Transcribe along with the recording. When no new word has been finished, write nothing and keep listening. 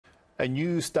A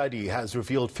new study has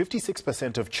revealed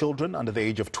 56% of children under the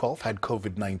age of 12 had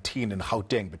COVID-19 in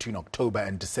Gauteng between October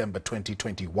and December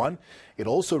 2021. It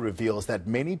also reveals that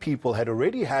many people had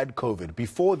already had COVID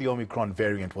before the Omicron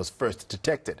variant was first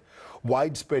detected.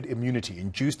 Widespread immunity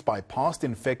induced by past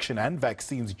infection and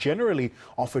vaccines generally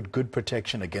offered good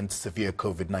protection against severe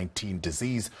COVID-19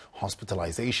 disease,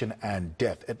 hospitalization and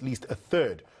death. At least a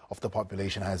third of the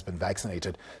population has been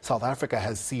vaccinated. South Africa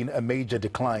has seen a major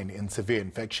decline in severe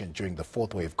infection during the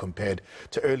fourth wave compared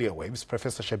to earlier waves.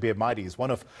 Professor Shabir Madhi is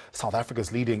one of South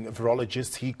Africa's leading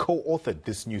virologists. He co-authored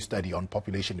this new study on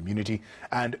population immunity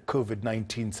and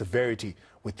COVID-19 severity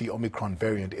with the Omicron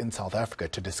variant in South Africa.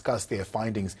 To discuss their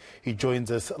findings, he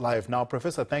joins us live now.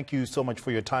 Professor, thank you so much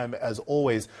for your time as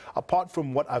always. Apart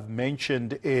from what I've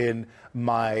mentioned in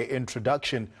my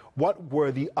introduction, what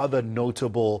were the other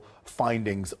notable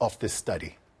findings of this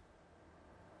study?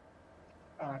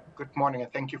 Good morning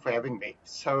and thank you for having me.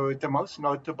 So the most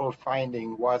notable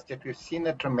finding was that we've seen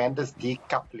a tremendous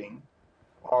decoupling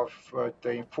of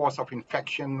the force of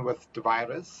infection with the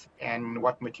virus and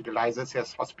what materializes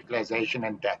as hospitalization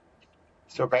and death.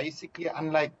 So basically,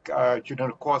 unlike during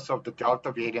the course of the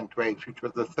Delta variant wave, which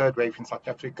was the third wave in South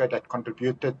Africa that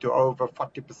contributed to over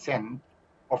 40%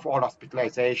 of all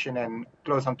hospitalization and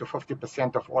close on to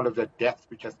 50% of all of the deaths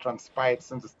which has transpired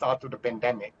since the start of the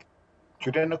pandemic,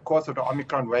 during the course of the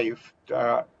Omicron wave, in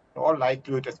all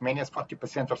likelihood, as many as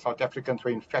 40% of South Africans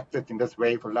were infected in this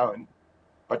wave alone.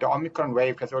 But the Omicron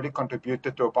wave has only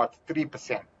contributed to about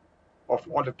 3% of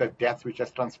all of the deaths which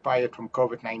has transpired from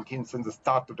COVID-19 since the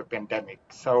start of the pandemic.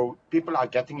 So people are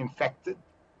getting infected,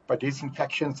 but these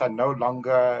infections are no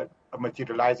longer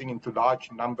materializing into large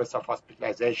numbers of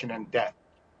hospitalization and death,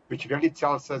 which really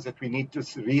tells us that we need to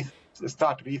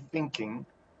start rethinking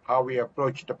how we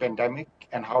approach the pandemic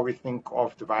and how we think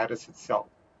of the virus itself.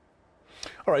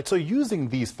 All right, so using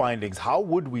these findings, how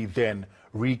would we then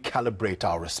recalibrate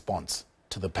our response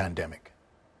to the pandemic?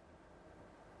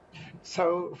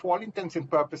 So for all intents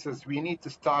and purposes, we need to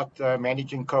start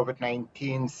managing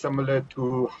COVID-19 similar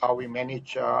to how we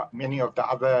manage many of the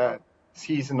other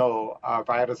seasonal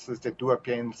viruses that do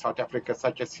appear in South Africa,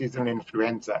 such as seasonal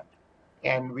influenza.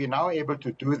 And we're now able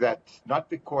to do that, not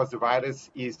because the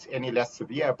virus is any less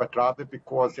severe, but rather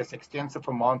because there's extensive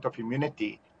amount of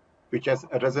immunity which has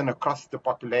arisen across the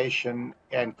population,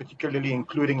 and particularly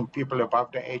including in people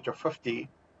above the age of 50,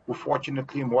 who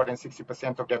fortunately more than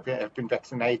 60% of them have been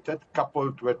vaccinated,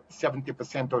 coupled with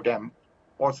 70% of them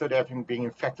also having been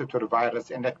infected with the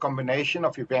virus. And that combination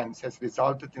of events has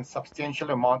resulted in substantial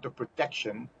amount of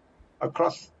protection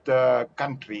across the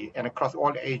country and across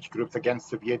all age groups against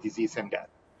severe disease and death.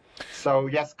 So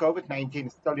yes, COVID-19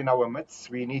 is still in our midst.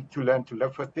 We need to learn to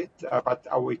live with it, but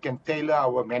we can tailor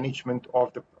our management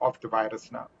of the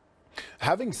virus now.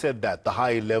 Having said that, the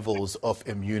high levels of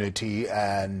immunity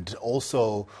and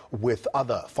also with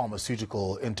other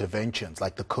pharmaceutical interventions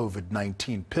like the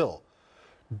COVID-19 pill,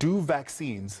 do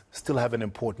vaccines still have an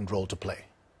important role to play?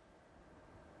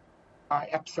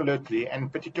 Absolutely,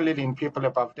 and particularly in people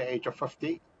above the age of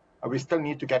 50, we still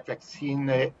need to get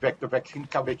the vaccine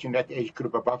coverage in that age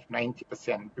group above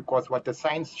 90%, because what the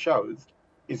science shows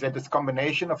is that this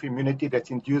combination of immunity that's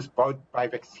induced both by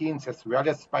vaccines as well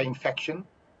as by infection,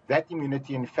 that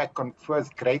immunity in fact confers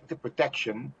greater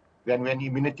protection than when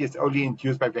immunity is only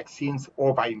induced by vaccines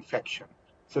or by infection.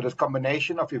 So this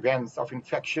combination of events of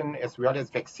infection as well as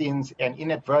vaccines, and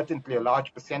inadvertently a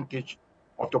large percentage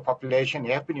of the population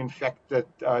have been infected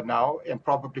now, and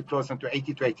probably closer to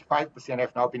 80 to 85%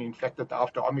 have now been infected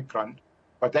after Omicron.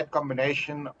 But that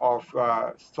combination of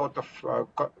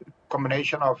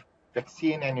combination of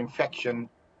vaccine and infection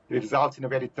results in a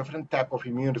very different type of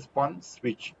immune response,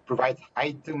 which provides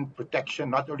heightened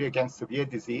protection not only against severe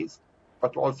disease,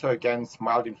 but also against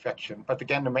mild infection. But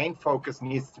again, the main focus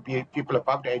needs to be people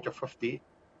above the age of 50.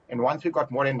 And once we've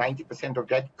got more than 90% of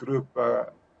that group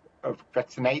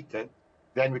vaccinated,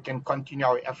 then we can continue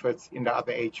our efforts in the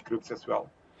other age groups as well.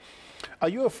 Are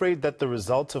you afraid that the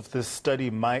results of this study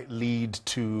might lead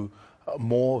to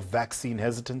more vaccine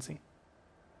hesitancy?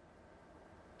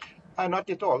 Not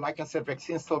at all. Like I said,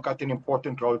 vaccines still got an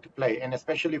important role to play, and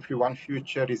especially if you want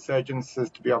future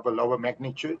resurgences to be of a lower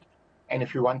magnitude, and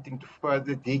if you're wanting to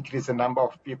further decrease the number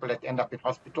of people that end up in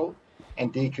hospital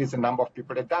and decrease the number of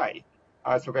people that die.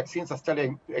 So vaccines are still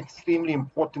an extremely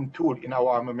important tool in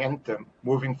our armamentum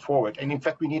moving forward. And in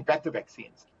fact, we need better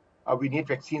vaccines. We need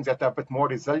vaccines that are a bit more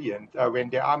resilient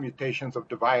when there are mutations of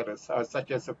the virus,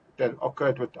 such as that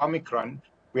occurred with Omicron,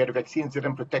 where the vaccines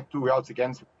didn't protect too well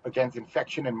against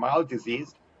infection and mild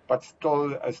disease, but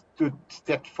still stood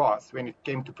steadfast when it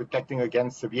came to protecting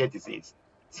against severe disease.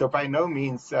 So by no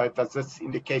means does this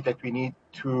indicate that we need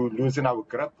to loosen our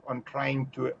grip on trying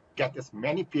to get as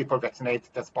many people vaccinated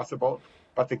as possible.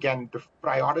 But again, the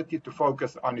priority to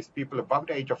focus on is people above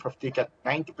the age of 50, get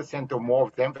 90% or more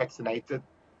of them vaccinated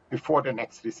before the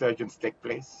next resurgence takes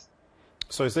place.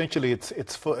 So essentially,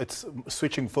 it's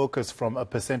switching focus from a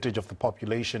percentage of the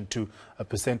population to a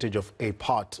percentage of a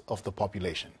part of the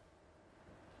population.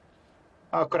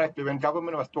 Correctly. When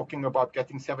government was talking about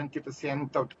getting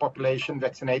 70% of the population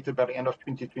vaccinated by the end of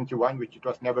 2021, which it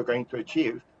was never going to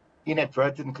achieve,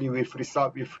 inadvertently we've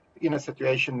in a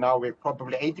situation now where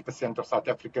probably 80% of South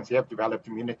Africans have developed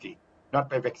immunity, not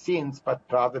by vaccines, but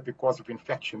rather because of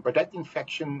infection. But that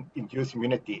infection-induced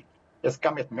immunity has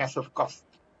come at massive cost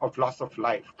of loss of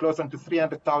life. Close on to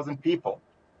 300,000 people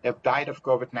have died of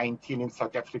COVID-19 in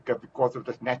South Africa because of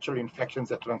the natural infections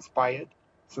that transpired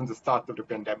since the start of the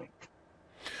pandemic.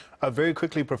 Very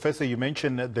quickly, Professor, you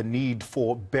mentioned the need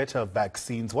for better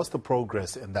vaccines. What's the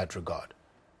progress in that regard?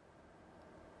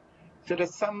 So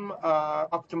there's some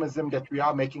optimism that we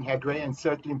are making headway, and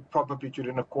certainly probably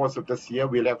during the course of this year,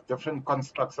 we'll have different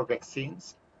constructs of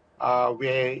vaccines,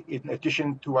 where in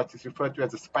addition to what is referred to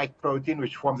as a spike protein,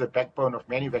 which forms the backbone of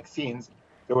many vaccines,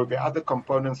 there will be other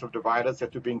components of the virus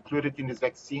that will be included in these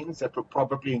vaccines that will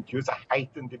probably induce a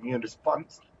heightened immune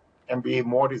response and be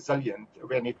more resilient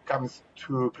when it comes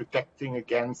to protecting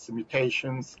against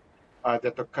mutations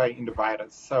that occur in the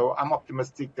virus. So I'm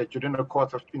optimistic that during the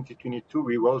course of 2022,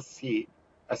 we will see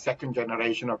a second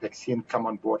generation of vaccine come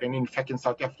on board. And in fact, in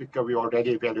South Africa, we're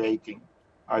already evaluating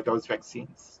those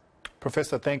vaccines.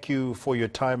 Professor, thank you for your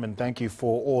time and thank you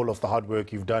for all of the hard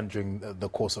work you've done during the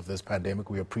course of this pandemic.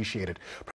 We appreciate it.